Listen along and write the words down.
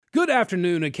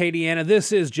afternoon, Acadiana.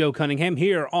 This is Joe Cunningham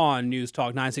here on News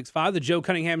Talk 965, the Joe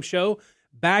Cunningham Show,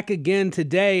 back again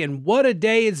today. And what a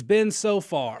day it's been so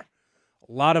far.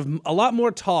 A lot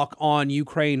more talk on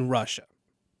Ukraine, Russia.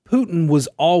 Putin was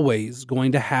always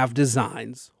going to have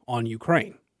designs on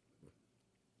Ukraine.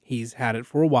 He's had it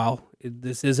for a while.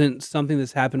 This isn't something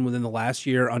that's happened within the last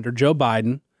year under Joe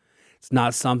Biden. It's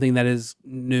not something that is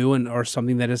new or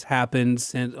something that has happened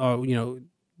since,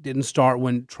 didn't start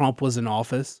when Trump was in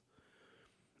office.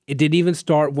 It didn't even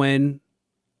start when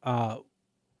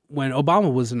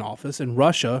Obama was in office and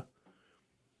Russia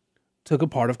took a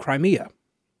part of Crimea.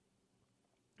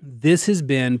 This has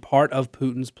been part of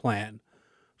Putin's plan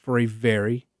for a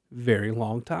very, very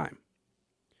long time.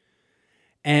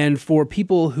 And for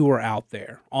people who are out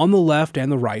there on the left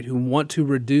and the right who want to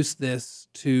reduce this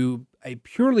to a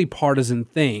purely partisan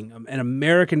thing, an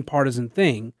American partisan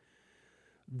thing,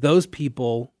 those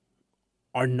people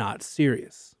are not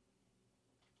serious.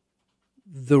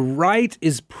 The right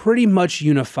is pretty much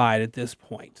unified at this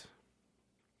point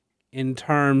in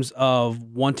terms of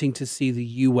wanting to see the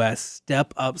U.S.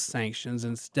 step up sanctions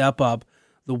and step up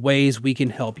the ways we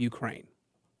can help Ukraine.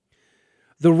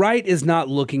 The right is not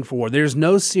looking for, there's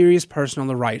no serious person on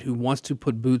the right who wants to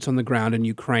put boots on the ground in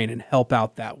Ukraine and help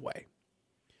out that way.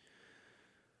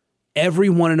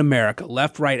 Everyone in America,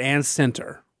 left, right, and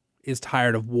center, is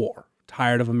tired of war,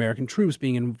 tired of American troops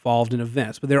being involved in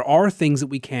events. But there are things that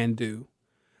we can do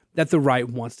that the right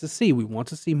wants to see. We want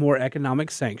to see more economic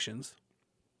sanctions.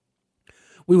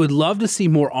 We would love to see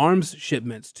more arms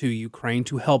shipments to Ukraine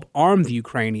to help arm the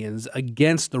Ukrainians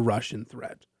against the Russian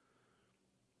threat.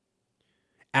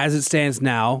 As it stands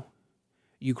now,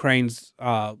 Ukraine's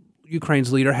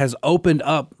leader has opened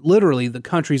up literally the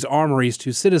country's armories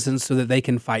to citizens so that they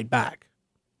can fight back.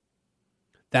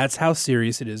 That's how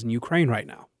serious it is in Ukraine right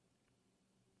now.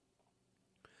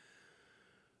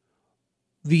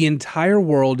 The entire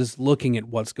world is looking at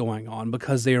what's going on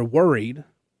because they are worried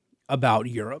about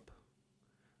Europe.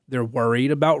 They're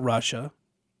worried about Russia.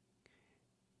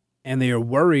 And they are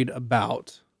worried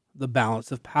about the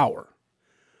balance of power.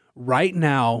 Right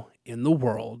now in the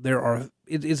world,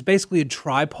 it's basically a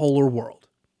tripolar world.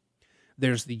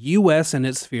 There's the U.S. and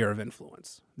its sphere of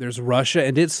influence. There's Russia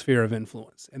and its sphere of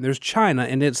influence. And there's China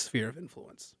and its sphere of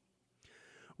influence.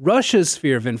 Russia's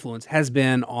sphere of influence has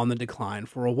been on the decline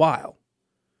for a while.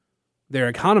 Their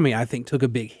economy, I think, took a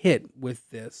big hit with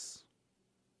this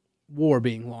war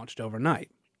being launched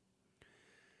overnight.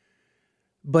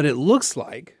 But it looks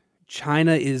like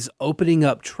China is opening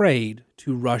up trade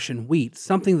to Russian wheat,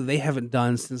 something that they haven't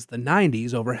done since the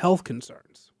 90s over health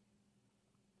concerns.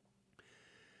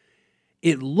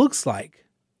 It looks like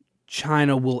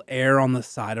China will err on the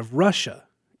side of Russia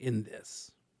in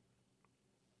this.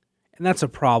 And that's a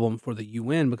problem for the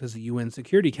UN because the UN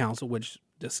Security Council, which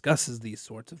discusses these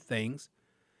sorts of things,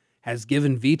 has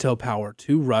given veto power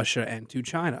to Russia and to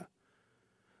China.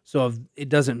 So it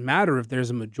doesn't matter if there's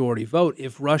a majority vote.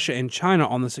 If Russia and China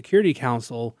on the Security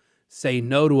Council say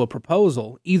no to a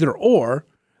proposal, either or,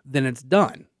 then it's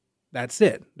done. That's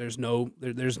it. There's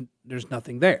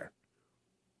nothing there.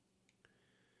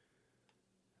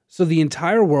 So the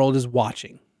entire world is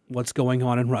watching what's going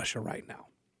on in Russia right now.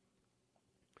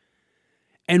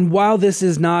 And while this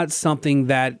is not something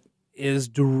that is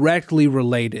directly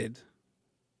related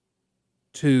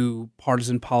to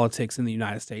partisan politics in the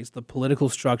United States, the political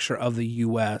structure of the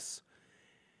U.S.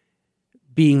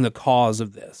 being the cause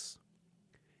of this,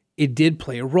 it did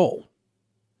play a role.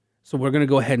 So we're going to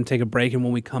go ahead and take a break, and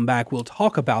when we come back, we'll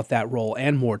talk about that role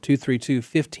and more.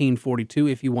 232-1542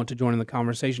 if you want to join in the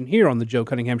conversation here on The Joe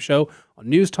Cunningham Show on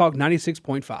News Talk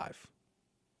 96.5.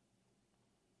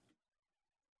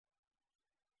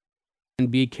 And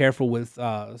be careful with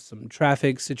some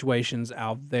traffic situations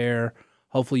out there.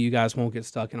 Hopefully you guys won't get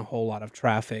stuck in a whole lot of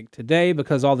traffic today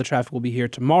because all the traffic will be here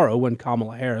tomorrow when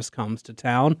Kamala Harris comes to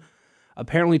town,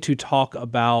 apparently to talk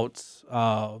about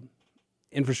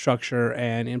infrastructure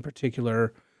and in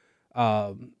particular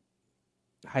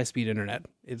high-speed internet,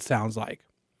 it sounds like.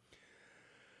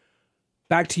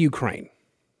 Back to Ukraine.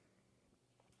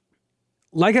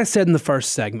 Like I said in the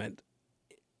first segment,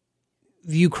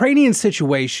 the Ukrainian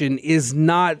situation is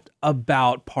not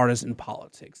about partisan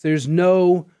politics. There's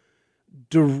no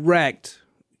direct,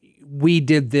 we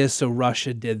did this, so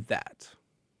Russia did that.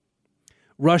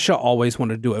 Russia always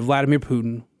wanted to do it. Vladimir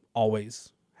Putin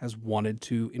always has wanted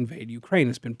to invade Ukraine.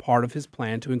 It's been part of his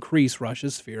plan to increase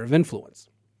Russia's sphere of influence.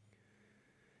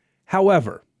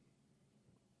 However,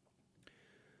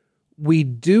 we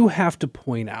do have to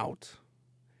point out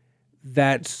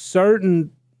that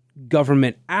certain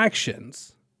government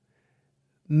actions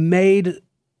made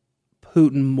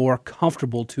Putin more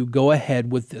comfortable to go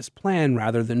ahead with this plan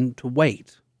rather than to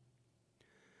wait.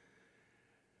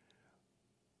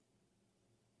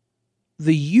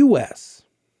 The U.S.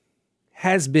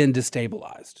 has been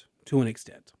destabilized to an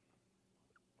extent.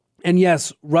 And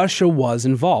yes, Russia was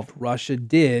involved. Russia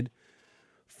did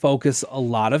focus a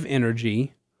lot of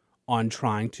energy on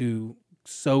trying to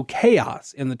sow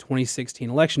chaos in the 2016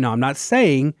 election. Now, I'm not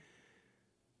saying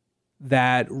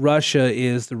that Russia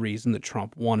is the reason that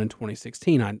Trump won in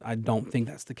 2016. I don't think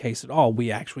that's the case at all.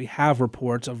 We actually have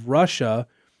reports of Russia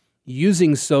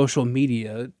using social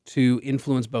media to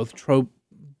influence both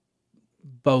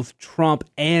Trump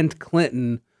and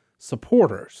Clinton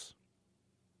supporters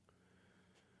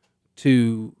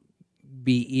to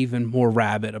be even more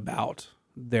rabid about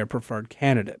their preferred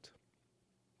candidate.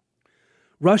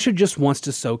 Russia just wants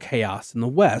to sow chaos in the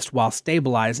West while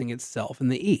stabilizing itself in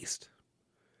the East.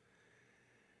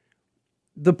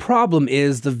 The problem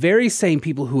is the very same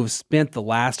people who have spent the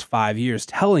last 5 years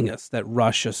telling us that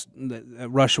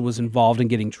Russia was involved in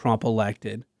getting Trump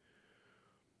elected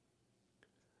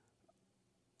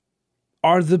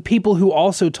are the people who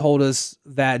also told us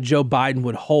that Joe Biden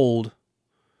would hold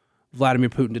Vladimir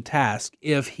Putin to task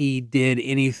if he did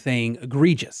anything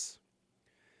egregious.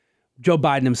 Joe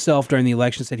Biden himself during the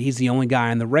election said he's the only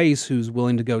guy in the race who's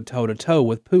willing to go toe-to-toe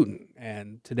with Putin.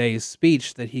 And today's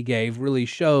speech that he gave really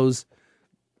shows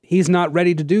he's not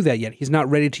ready to do that yet. He's not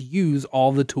ready to use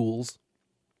all the tools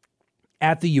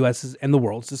at the U.S.'s and the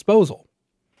world's disposal.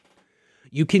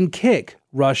 You can kick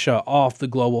Russia off the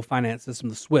global finance system,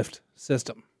 the SWIFT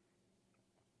system.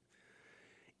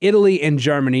 Italy and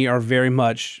Germany are very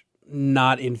much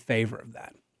not in favor of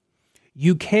that.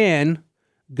 You can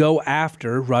go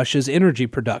after Russia's energy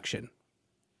production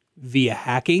via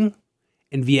hacking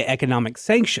and via economic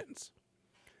sanctions.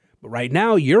 But right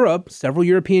now, several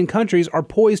European countries are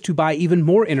poised to buy even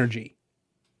more energy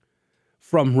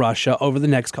from Russia over the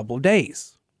next couple of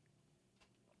days.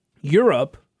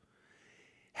 Europe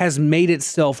has made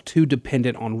itself too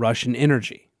dependent on Russian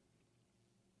energy.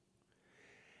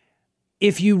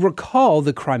 If you recall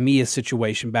the Crimea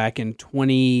situation back in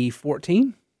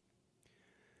 2014,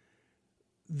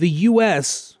 the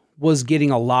U.S. was getting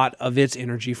a lot of its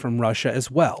energy from Russia as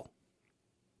well.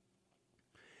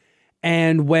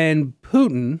 And when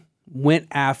Putin went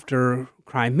after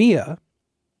Crimea,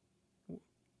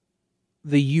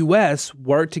 the U.S.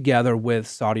 worked together with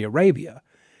Saudi Arabia,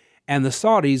 and the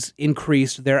Saudis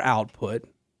increased their output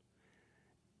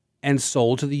and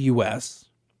sold to the U.S.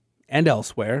 and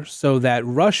elsewhere so that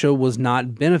Russia was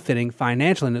not benefiting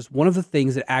financially. And it's one of the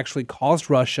things that actually caused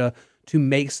Russia to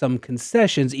make some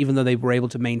concessions, even though they were able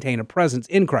to maintain a presence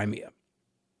in Crimea.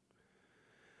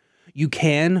 You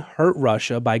can hurt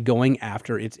Russia by going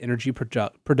after its energy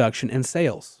production and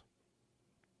sales.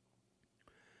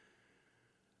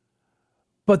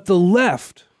 But the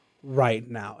left right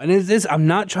now, and I'm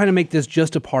not trying to make this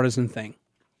just a partisan thing,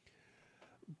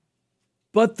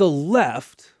 but the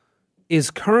left is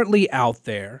currently out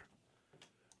there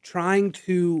trying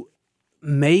to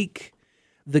make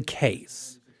the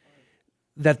case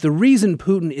that the reason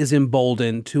Putin is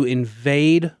emboldened to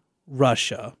invade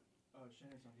Russia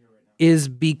is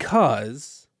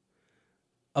because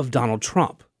of Donald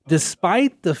Trump.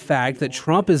 Despite the fact that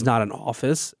Trump is not in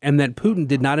office and that Putin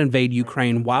did not invade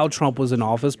Ukraine while Trump was in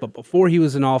office, but before he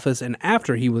was in office and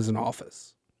after he was in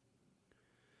office.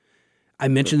 I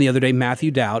mentioned the other day, Matthew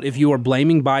Dowd, if you are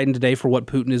blaming Biden today for what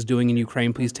Putin is doing in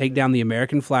Ukraine, please take down the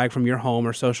American flag from your home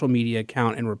or social media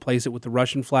account and replace it with the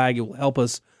Russian flag. It will help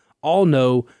us all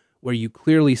know where you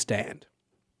clearly stand.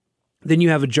 Then you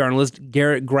have a journalist,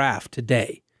 Garrett Graff,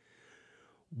 today.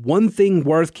 One thing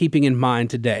worth keeping in mind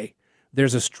today,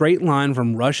 there's a straight line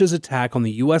from Russia's attack on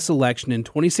the U.S. election in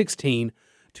 2016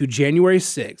 to January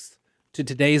 6th to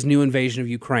today's new invasion of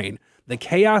Ukraine. The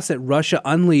chaos that Russia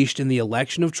unleashed in the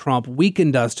election of Trump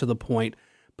weakened us to the point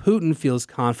Putin feels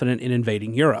confident in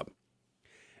invading Europe.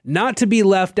 Not to be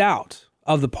left out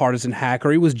of the partisan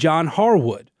hackery was John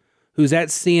Harwood, who's at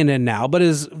CNN now, but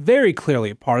is very clearly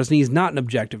a partisan. He's not an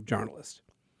objective journalist.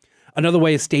 Another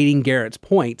way of stating Garrett's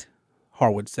point,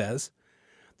 Harwood says,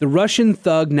 the Russian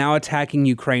thug now attacking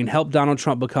Ukraine helped Donald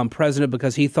Trump become president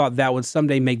because he thought that would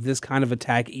someday make this kind of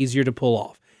attack easier to pull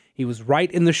off. He was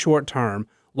right in the short term,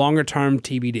 longer term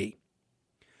TBD.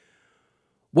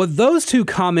 What those two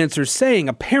comments are saying,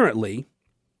 apparently,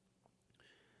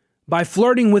 by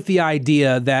flirting with the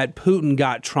idea that Putin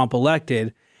got Trump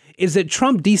elected, is that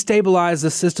Trump destabilized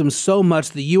the system so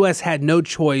much the U.S. had no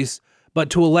choice but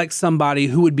to elect somebody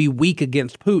who would be weak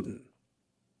against Putin.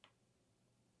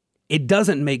 It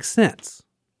doesn't make sense.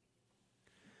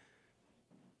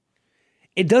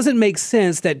 It doesn't make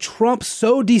sense that Trump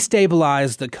so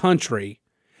destabilized the country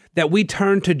that we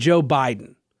turn to Joe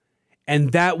Biden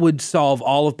and that would solve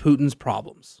all of Putin's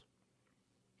problems.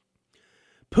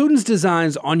 Putin's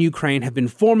designs on Ukraine have been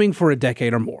forming for a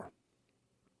decade or more.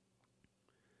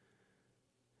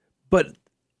 But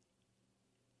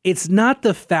it's not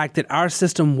the fact that our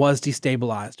system was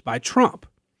destabilized by Trump.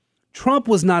 Trump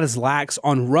was not as lax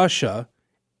on Russia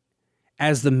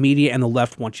as the media and the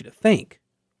left want you to think.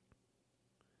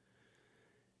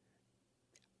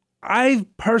 I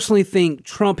personally think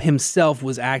Trump himself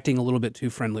was acting a little bit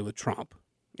too friendly with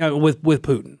with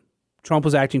Putin. Trump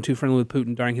was acting too friendly with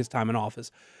Putin during his time in office.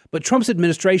 But Trump's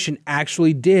administration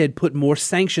actually did put more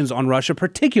sanctions on Russia,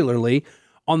 particularly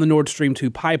on the Nord Stream 2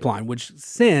 pipeline, which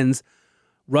sends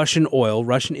Russian oil,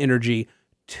 Russian energy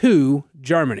to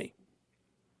Germany.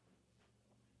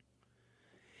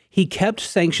 He kept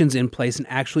sanctions in place and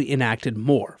actually enacted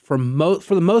more. For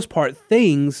the most part,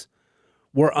 things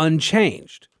were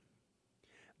unchanged.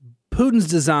 Putin's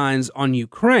designs on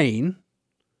Ukraine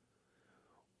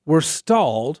were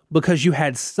stalled because you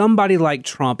had somebody like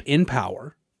Trump in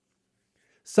power,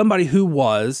 somebody who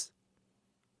was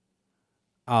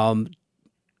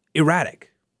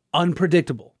erratic,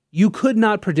 unpredictable. You could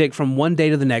not predict from one day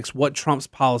to the next what Trump's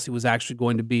policy was actually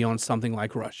going to be on something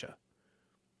like Russia.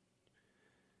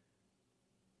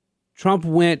 Trump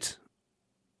went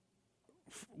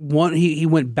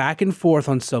back and forth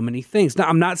on so many things. Now,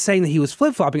 I'm not saying that he was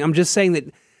flip-flopping. I'm just saying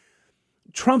that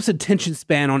Trump's attention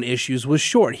span on issues was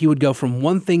short. He would go from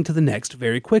one thing to the next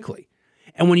very quickly.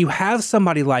 And when you have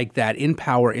somebody like that in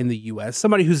power in the U.S.,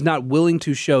 somebody who's not willing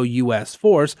to show U.S.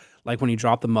 force, like when he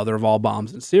dropped the mother of all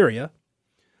bombs in Syria,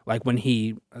 like when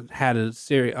he had an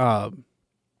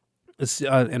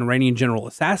Iranian general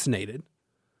assassinated,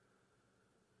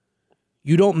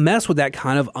 you don't mess with that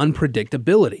kind of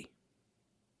unpredictability.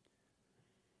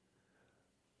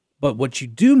 But what you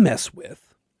do mess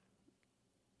with,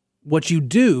 what you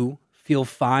do feel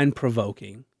fine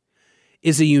provoking,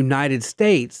 is a United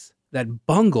States that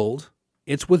bungled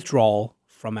its withdrawal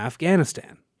from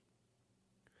Afghanistan.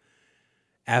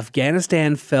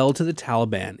 Afghanistan fell to the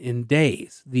Taliban in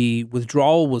days. The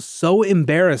withdrawal was so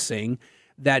embarrassing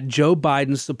that Joe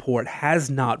Biden's support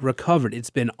has not recovered. It's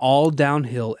been all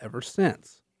downhill ever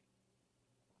since.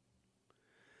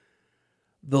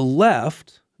 The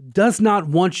left does not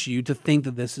want you to think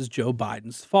that this is Joe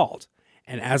Biden's fault.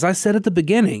 And as I said at the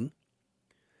beginning,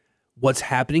 what's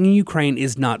happening in Ukraine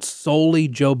is not solely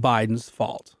Joe Biden's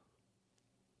fault.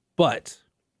 But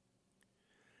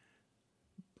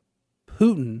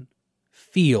Putin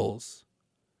feels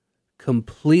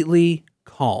completely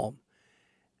calm.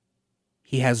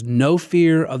 He has no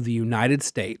fear of the United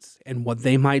States and what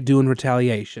they might do in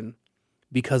retaliation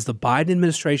because the Biden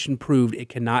administration proved it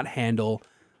cannot handle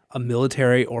a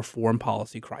military or foreign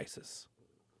policy crisis.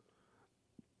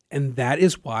 And that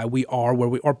is why we are where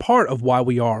we are, part of why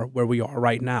we are where we are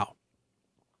right now.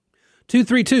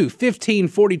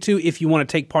 232-1542 if you want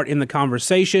to take part in the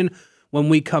conversation. When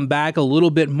we come back, a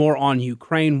little bit more on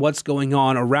Ukraine, what's going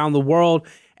on around the world,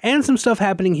 and some stuff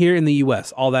happening here in the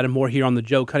U.S. All that and more here on the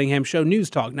Joe Cunningham Show, News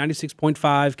Talk 96.5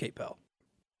 KPEL.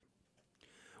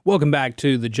 Welcome back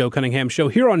to the Joe Cunningham Show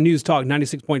here on News Talk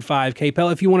 96.5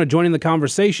 KPEL. If you want to join in the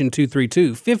conversation,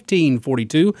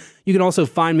 232-1542. You can also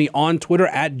find me on Twitter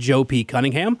at Joe P.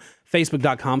 Cunningham,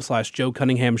 Facebook.com/Joe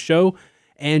Cunningham Show,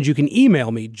 and you can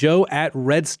email me,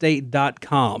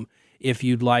 joe@redstate.com, if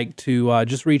you'd like to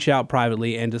just reach out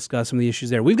privately and discuss some of the issues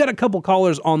there. We've got a couple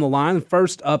callers on the line.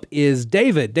 First up is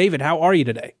David. David, how are you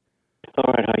today?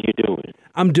 All right, how you doing?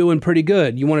 I'm doing pretty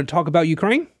good. You want to talk about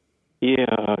Ukraine?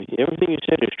 Yeah, everything you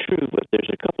said is true, but there's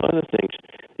a couple other things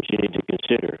that you need to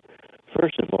consider.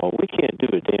 First of all, we can't do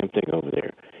a damn thing over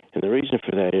there. And the reason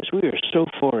for that is we are so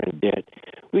far in debt,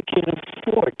 we can't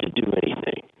afford to do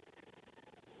anything.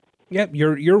 Yep,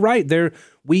 you're right.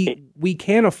 We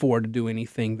can't afford to do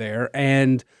anything there,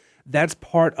 and that's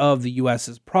part of the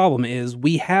U.S.'s problem is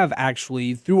we have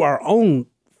actually, through our own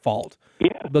fault,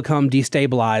 become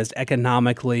destabilized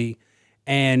economically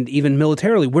and even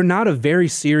militarily. We're not a very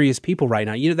serious people right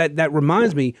now. You know, that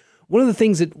reminds me, one of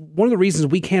the reasons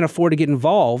we can't afford to get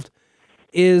involved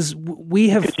is we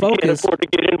have focused. Can't afford to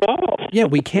get involved. Yeah,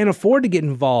 we can't afford to get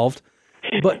involved,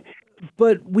 but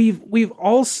we've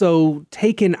also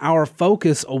taken our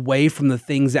focus away from the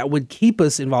things that would keep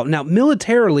us involved. Now,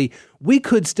 militarily, we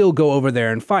could still go over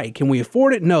there and fight. Can we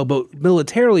afford it? No, but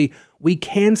militarily, we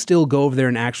can still go over there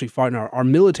and actually fight. And our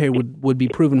military would be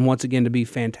proven once again to be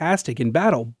fantastic in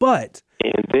battle. But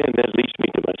and then that leads me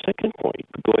to my second point.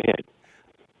 Go ahead.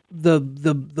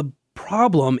 The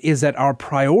problem is that our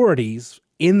priorities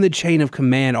in the chain of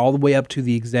command all the way up to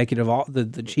the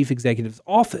the chief executive's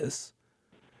office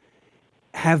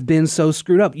have been so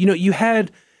screwed up. You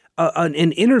had an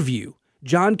interview.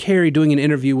 John Kerry doing an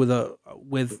interview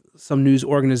with some news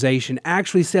organization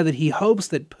actually said that he hopes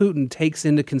that Putin takes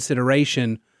into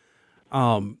consideration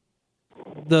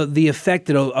the effect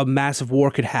that a massive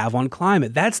war could have on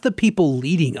climate. That's the people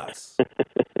leading us.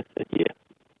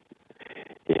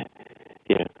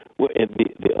 Yeah. Well, and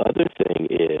the other thing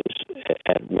is,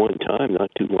 at one time,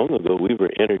 not too long ago, we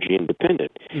were energy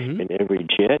independent, and every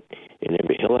jet and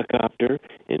every helicopter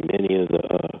and many of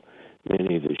the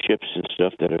ships and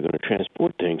stuff that are going to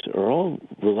transport things are all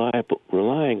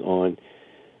relying on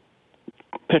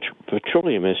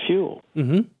petroleum as fuel.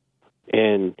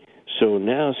 And so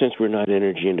now, since we're not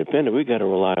energy independent, we've got to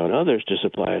rely on others to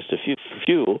supply us the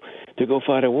fuel to go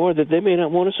fight a war that they may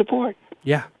not want to support.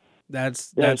 Yeah,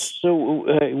 that's so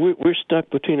we're stuck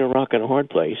between a rock and a hard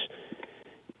place.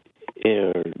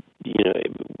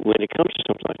 When it comes to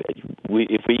something like that,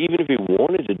 if we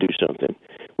wanted to do something,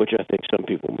 which I think some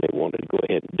people may want to go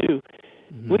ahead and do,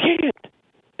 we can't.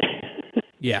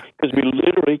 Yeah, because we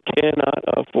literally cannot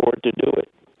afford to do it.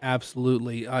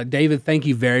 Absolutely. David, thank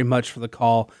you very much for the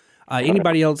call.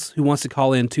 Anybody else who wants to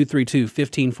call in,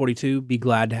 232-1542, be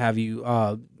glad to have you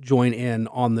join in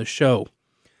on the show.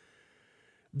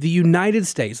 The United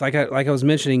States, like I was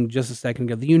mentioning just a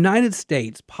second ago, the United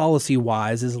States,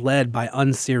 policy-wise, is led by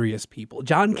unserious people.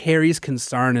 John Kerry's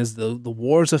concern is the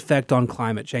war's effect on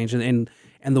climate change and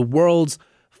the world's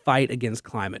fight against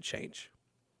climate change.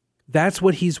 That's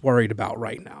what he's worried about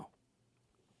right now.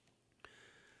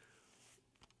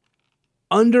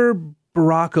 Under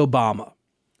Barack Obama,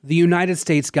 the United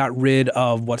States got rid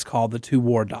of what's called the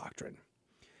two-war doctrine.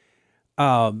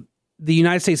 The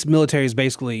United States military has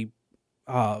basically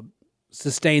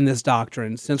sustained this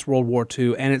doctrine since World War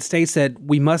II, and it states that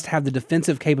we must have the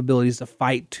defensive capabilities to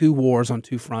fight two wars on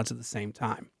two fronts at the same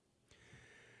time.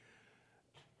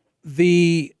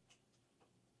 The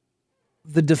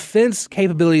defense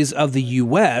capabilities of the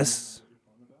U.S.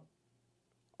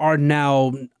 are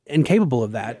now incapable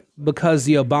of that because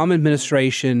the Obama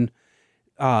administration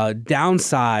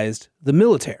downsized the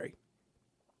military.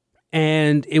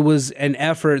 And it was an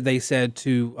effort, they said,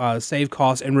 to save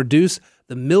costs and reduce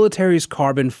the military's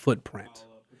carbon footprint.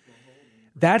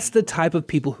 That's the type of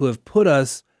people who have put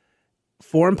us,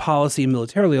 foreign policy and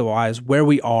militarily-wise, where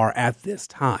we are at this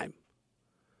time.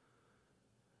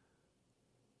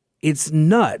 It's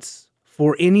nuts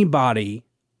for anybody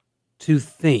to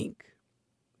think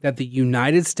that the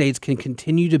United States can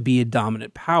continue to be a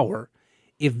dominant power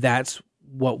if that's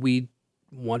what we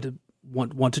want to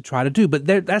try to do. But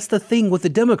that's the thing with the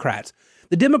Democrats.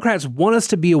 The Democrats want us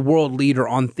to be a world leader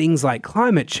on things like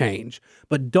climate change,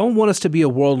 but don't want us to be a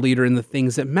world leader in the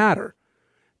things that matter,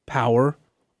 power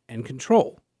and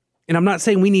control. And I'm not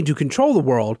saying we need to control the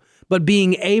world, but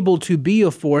being able to be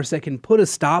a force that can put a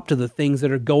stop to the things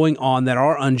that are going on that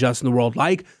are unjust in the world,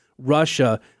 like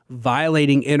Russia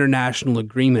violating international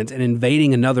agreements and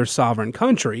invading another sovereign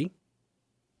country.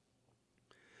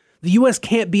 The U.S.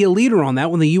 can't be a leader on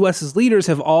that when the U.S.'s leaders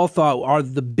have all thought are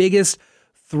the biggest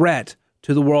threat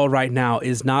to the world right now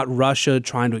is not Russia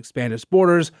trying to expand its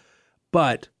borders,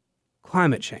 but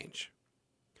climate change.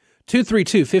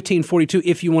 232-1542,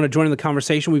 if you want to join in the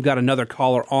conversation. We've got another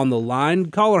caller on the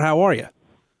line. Caller, how are you?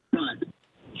 Climate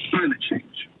change.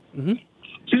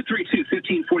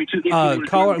 232-1542.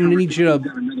 Caller, I'm going to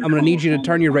need you to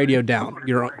turn your radio down.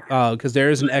 Because there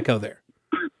is an echo there.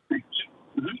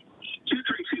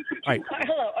 All right.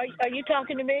 Hello, are you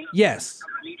talking to me? Yes. I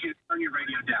need you to turn your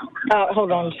radio down.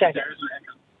 Hold on a second.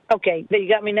 Okay, you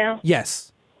got me now?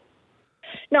 Yes.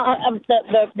 No,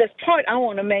 the point I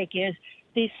want to make is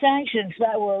these sanctions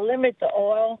that will limit the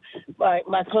oil by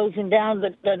closing down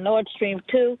the Nord Stream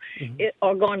 2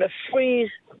 are going to freeze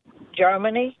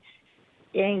Germany,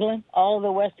 England, all of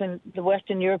the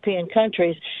Western European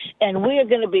countries, and we are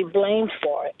going to be blamed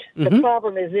for it. The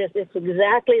problem is this: it's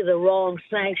exactly the wrong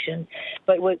sanction,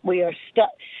 but we are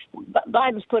stuck.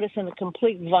 Biden's put us in a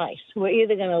complete vice. We're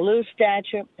either going to lose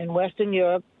stature in Western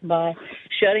Europe by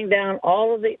shutting down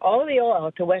all of the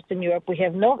oil to Western Europe. We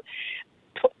have no.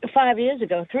 3 years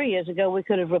ago, we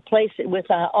could have replaced it with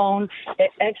our own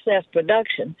excess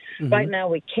production. Right now,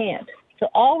 we can't. So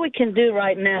all we can do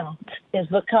right now is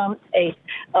become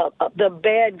the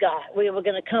bad guy. We were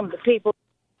going to come to people,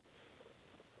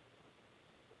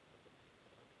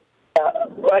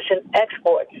 Russian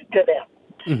exports to them.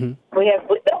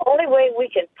 The only way we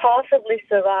can possibly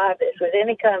survive this with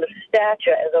any kind of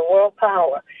stature as a world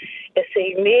power is to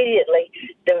immediately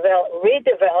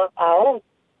redevelop our own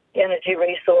energy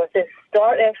resources,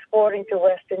 start exporting to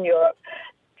Western Europe,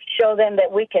 show them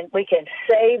that we can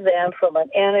save them from an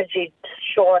energy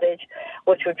shortage,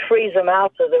 which would freeze them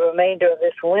out for the remainder of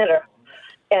this winter,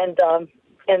 and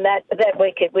that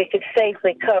we could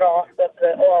safely cut off the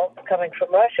oil coming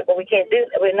from Russia. But we can't do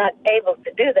that. We're not able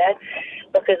to do that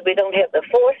because we don't have the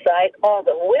foresight or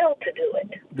the will to do it.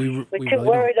 We're too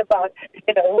worried about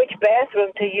which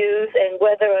bathroom to use and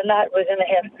whether or not we're going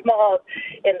to have smog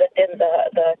in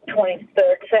the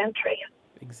 23rd century.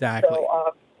 Exactly.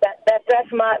 So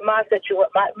that's my situation.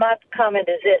 My comment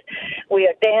is this: we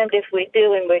are damned if we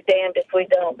do, and we're damned if we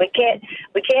don't. We can't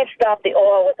stop the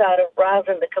oil without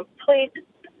arousing the complete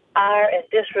ire and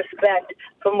disrespect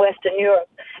from Western Europe,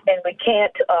 and we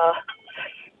can't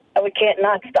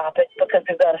not stop it because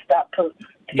we've got to stop Putin.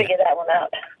 Figure that one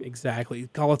out. Exactly,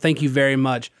 caller. Thank you very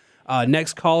much.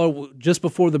 Next caller, just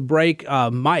before the break,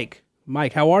 Mike.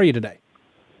 Mike, how are you today?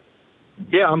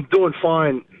 Yeah, I'm doing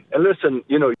fine. And listen,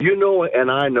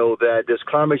 and I know that this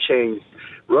climate change,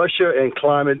 Russia and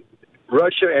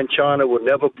China will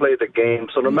never play the game.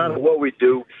 So no matter what we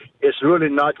do, it's really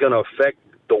not going to affect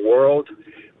the world.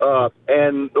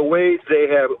 And the way they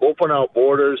have opened our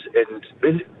borders and,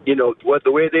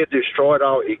 the way they've destroyed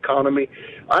our economy,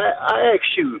 I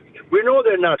ask you, we know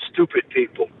they're not stupid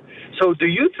people. So do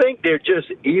you think they're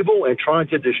just evil and trying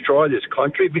to destroy this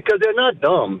country? Because they're not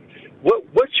dumb.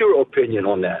 What's your opinion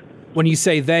on that? When you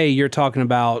say they, you're talking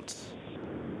about?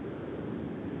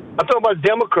 I'm talking about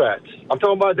Democrats. I'm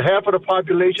talking about half of the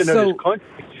population of this country.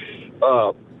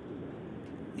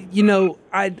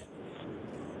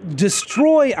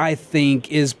 Destroy, I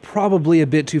think, is probably a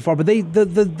bit too far. But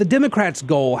the Democrats'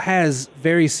 goal has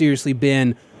very seriously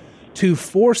been to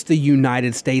force the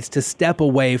United States to step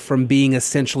away from being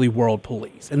essentially world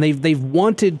police. And they've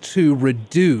wanted to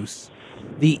reduce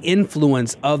the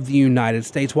influence of the United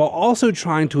States while also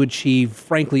trying to achieve,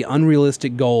 frankly,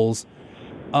 unrealistic goals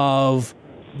of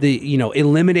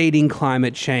eliminating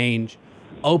climate change,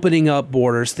 opening up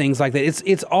borders, things like that.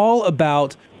 It's all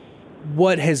about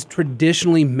what has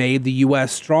traditionally made the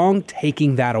U.S. strong,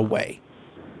 taking that away.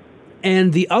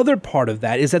 And the other part of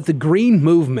that is that the Green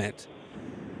Movement,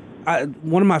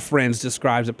 one of my friends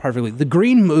describes it perfectly. The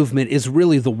Green Movement is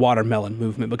really the watermelon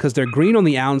movement because they're green on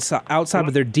the outside,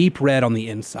 but they're deep red on the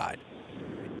inside.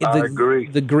 I agree.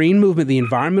 The Green Movement, the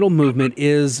environmental movement,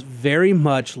 is very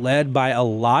much led by a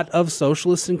lot of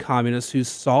socialists and communists who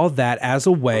saw that as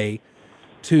a way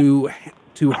to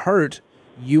hurt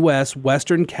U.S.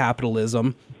 Western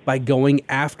capitalism by going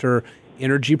after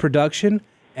energy production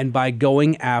and by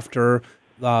going after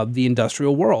the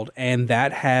industrial world. And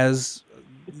that has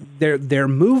their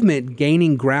movement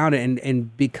gaining ground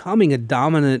and becoming a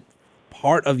dominant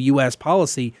part of U.S.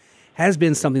 policy has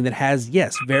been something that has,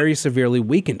 yes, very severely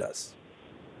weakened us.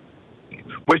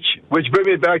 Which brings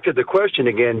me back to the question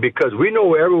again, because we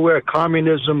know everywhere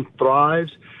communism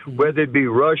thrives, whether it be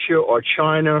Russia or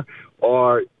China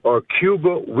or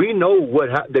Cuba, we know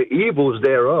the evils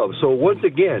thereof. So once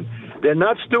again, they're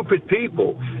not stupid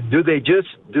people. Is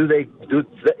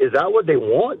that what they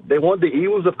want? They want the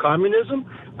evils of communism?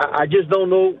 I just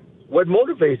don't know what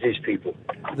motivates these people.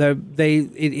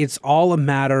 It's all a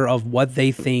matter of what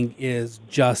they think is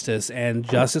justice, and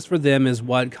justice for them is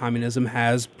what communism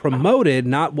has promoted,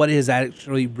 not what it has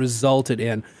actually resulted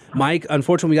in. Mike,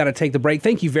 unfortunately, we got to take the break.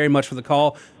 Thank you very much for the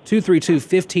call.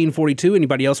 232-1542.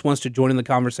 Anybody else wants to join in the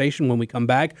conversation when we come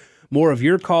back? More of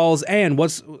your calls and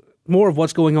more of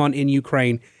what's going on in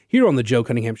Ukraine here on the Joe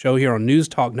Cunningham Show here on News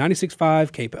Talk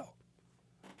 96.5 KPEL.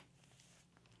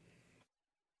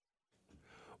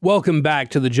 Welcome back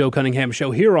to the Joe Cunningham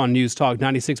Show here on News Talk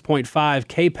 96.5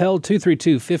 KPEL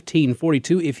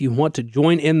 232-1542 if you want to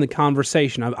join in the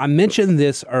conversation. I mentioned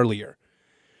this earlier.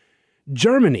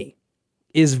 Germany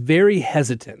is very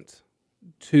hesitant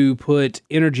to put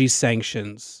energy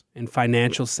sanctions and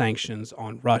financial sanctions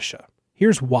on Russia.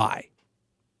 Here's why.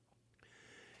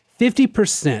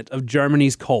 50% of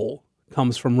Germany's coal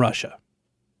comes from Russia.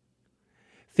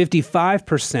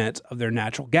 55% of their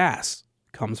natural gas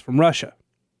comes from Russia.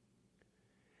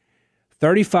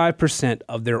 35%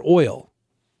 of their oil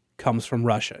comes from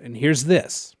Russia. And here's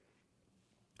this.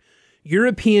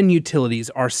 European utilities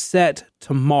are set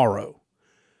tomorrow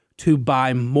to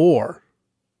buy more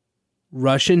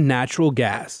Russian natural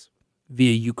gas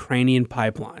via Ukrainian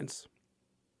pipelines.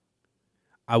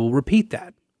 I will repeat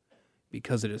that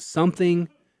because it is something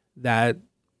that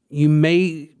you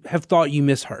may have thought you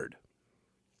misheard.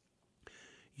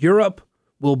 Europe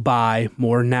will buy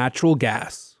more natural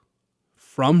gas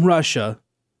from Russia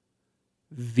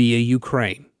via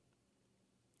Ukraine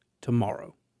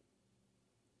tomorrow.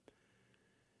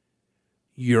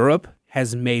 Europe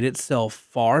has made itself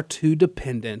far too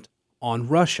dependent on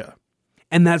Russia,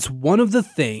 And that's one of the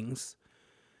things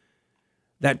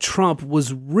that Trump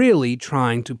was really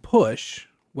trying to push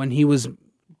when he was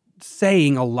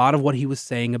saying a lot of what he was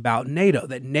saying about NATO,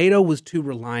 that NATO was too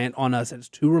reliant on us, it's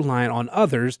too reliant on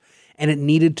others, and it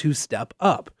needed to step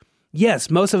up. Yes,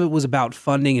 most of it was about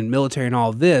funding and military and all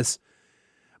of this,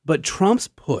 but Trump's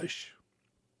push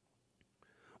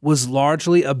was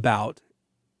largely about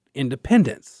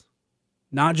independence,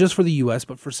 not just for the U.S.,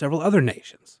 but for several other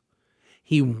nations.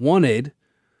 He wanted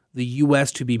the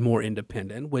U.S. to be more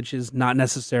independent, which is not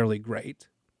necessarily great,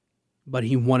 but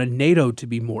he wanted NATO to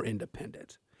be more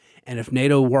independent. And if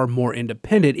NATO were more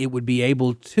independent, it would be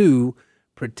able to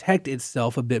protect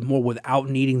itself a bit more without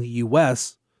needing the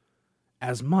U.S.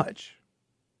 as much.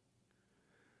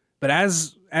 But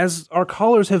as our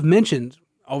callers have mentioned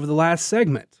over the last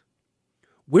segment,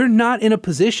 we're not in a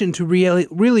position to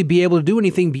really be able to do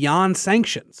anything beyond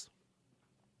sanctions.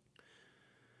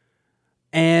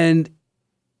 And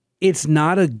it's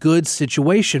not a good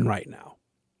situation right now.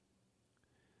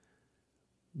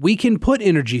 We can put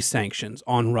energy sanctions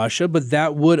on Russia, but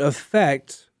that would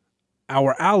affect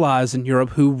our allies in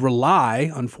Europe who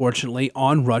rely, unfortunately,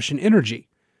 on Russian energy.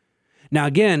 Now,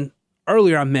 again,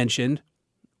 earlier I mentioned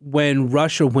when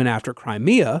Russia went after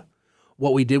Crimea,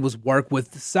 what we did was work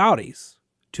with the Saudis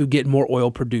to get more oil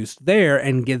produced there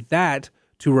and get that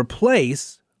to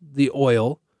replace the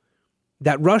oil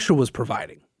that Russia was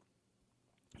providing.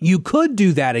 You could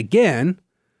do that again,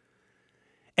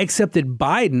 except that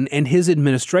Biden and his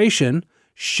administration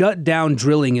shut down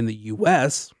drilling in the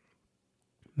U.S.,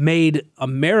 made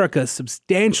America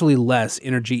substantially less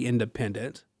energy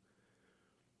independent,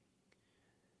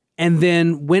 and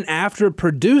then went after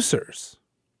producers,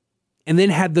 and then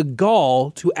had the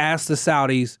gall to ask the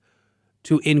Saudis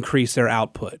to increase their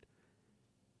output.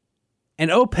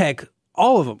 And OPEC,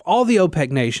 all of them, all the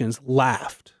OPEC nations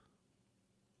laughed.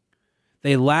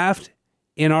 They laughed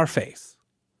in our face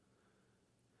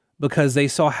because they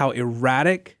saw how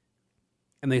erratic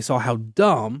and they saw how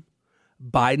dumb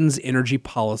Biden's energy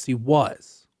policy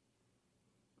was.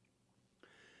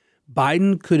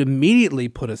 Biden could immediately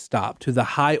put a stop to the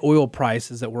high oil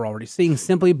prices that we're already seeing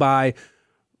simply by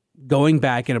going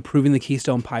back and approving the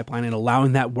Keystone Pipeline and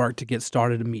allowing that work to get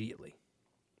started immediately.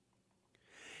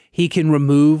 He can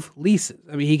remove leases.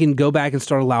 I mean, he can go back and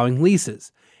start allowing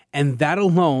leases, and that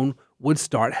alone would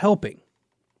start helping.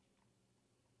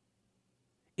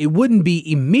 It wouldn't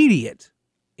be immediate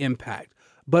impact,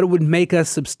 but it would make us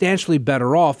substantially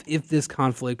better off if this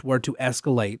conflict were to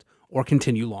escalate or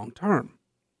continue long term.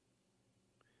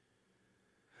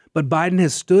 But Biden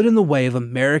has stood in the way of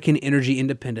American energy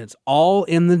independence, all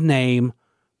in the name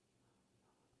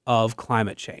of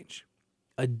climate change.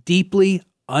 A deeply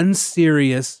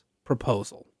unserious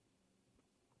proposal.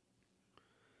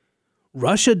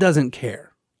 Russia doesn't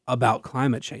care about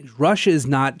climate change. Russia is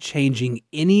not changing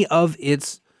any of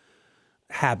its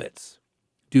habits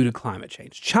due to climate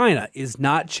change. China is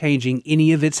not changing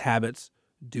any of its habits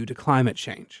due to climate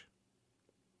change.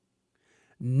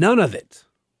 None of it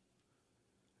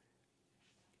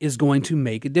is going to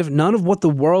make a difference. None of what the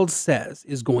world says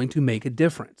is going to make a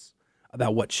difference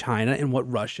about what China and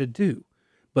what Russia do.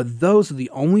 But those are the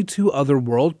only two other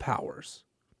world powers,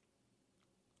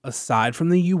 aside from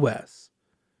the U.S.,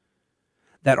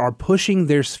 that are pushing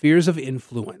their spheres of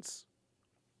influence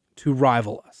to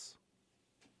rival us.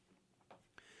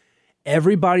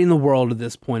 Everybody in the world at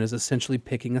this point is essentially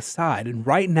picking a side. And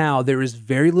right now, there is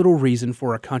very little reason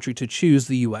for a country to choose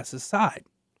the U.S.'s side.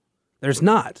 There's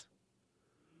not.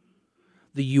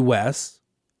 The U.S.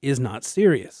 is not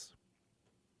serious.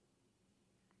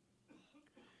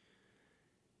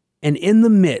 And in the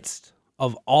midst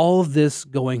of all of this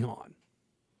going on,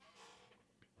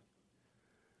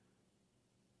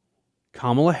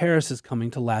 Kamala Harris is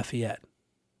coming to Lafayette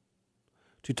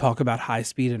to talk about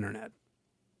high-speed internet,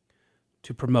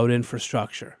 to promote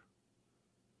infrastructure,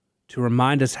 to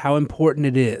remind us how important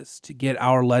it is to get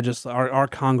our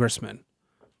congressmen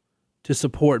to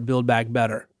support Build Back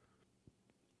Better.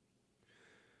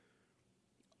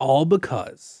 All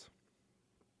because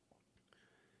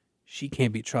she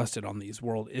can't be trusted on these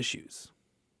world issues.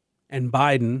 And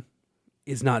Biden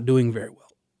is not doing very well.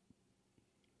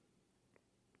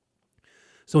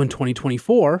 So in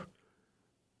 2024,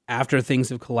 after things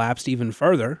have collapsed even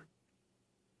further,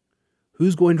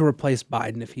 who's going to replace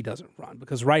Biden if he doesn't run?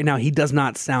 Because right now he does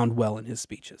not sound well in his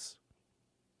speeches.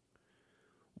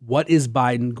 What is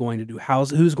Biden going to do?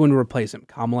 Who's going to replace him?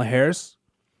 Kamala Harris,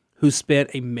 who spent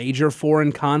a major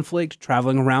foreign conflict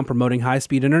traveling around promoting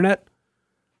high-speed internet?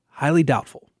 Highly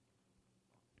doubtful.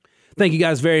 Thank you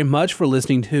guys very much for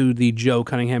listening to the Joe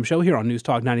Cunningham Show here on News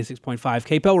Talk 96.5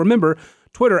 KPEL. Remember,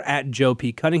 Twitter at Joe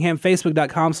P. Cunningham,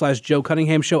 Facebook.com/Joe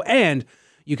Cunningham Show. And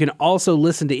you can also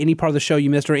listen to any part of the show you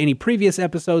missed or any previous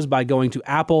episodes by going to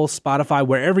Apple, Spotify,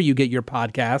 wherever you get your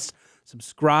podcasts.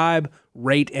 Subscribe,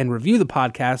 rate, and review the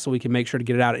podcast so we can make sure to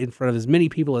get it out in front of as many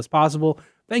people as possible.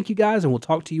 Thank you guys, and we'll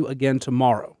talk to you again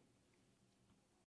tomorrow.